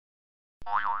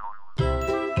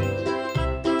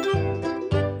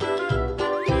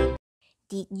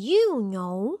Did you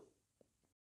know?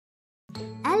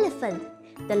 Elephant,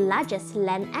 the largest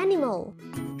land animal.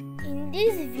 In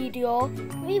this video,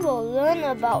 we will learn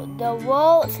about the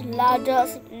world's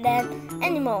largest land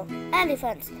animal,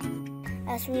 elephants.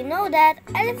 As we know that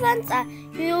elephants are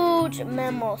huge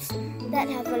mammals that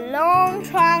have a long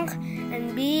trunk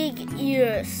and big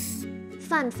ears.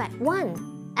 Fun fact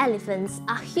 1. Elephants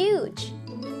are huge.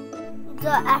 The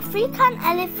African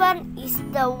elephant is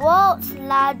the world's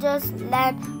largest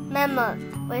land mammal,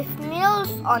 with males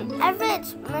on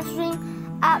average measuring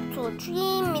up to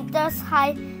 3 meters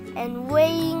high and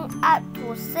weighing up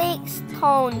to 6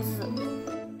 tons.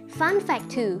 Fun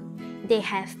fact 2. They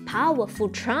have powerful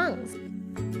trunks.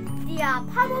 Their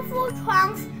powerful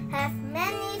trunks have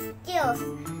many skills.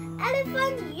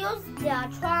 Elephants use their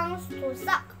trunks to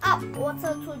suck up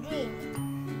water to drink.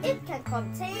 It can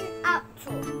contain up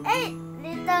to 8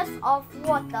 liters of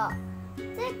water.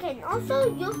 They can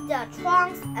also use their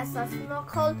trunks as a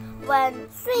snorkel when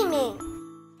swimming.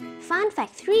 Fun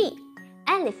fact 3.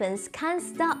 Elephants can't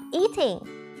stop eating.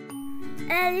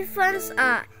 Elephants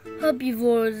are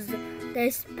herbivores. They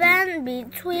spend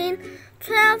between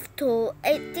 12 to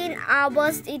 18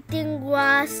 hours eating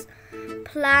grass,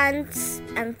 plants,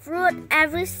 and fruit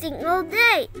every single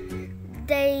day.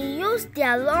 They use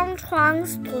their long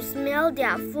trunks to smell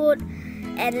their food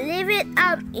and leave it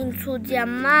up into their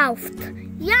mouth.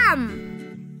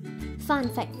 Yum! Fun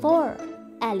fact 4.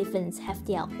 Elephants have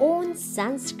their own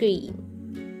sunscreen.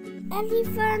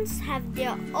 Elephants have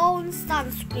their own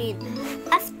sunscreen.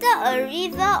 After a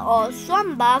river or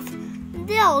swamp bath,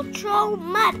 they'll throw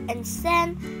mud and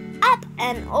sand up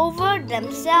and over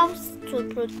themselves to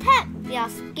protect their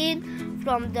skin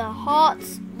from the hot,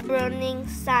 burning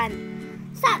sun.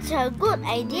 Such a good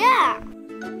idea!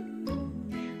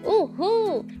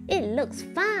 Woohoo! It looks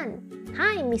fun!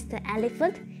 Hi, Mr.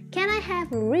 Elephant. Can I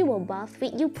have a river bath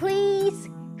with you, please?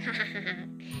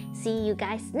 See you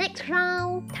guys next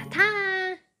round. Ta-ta!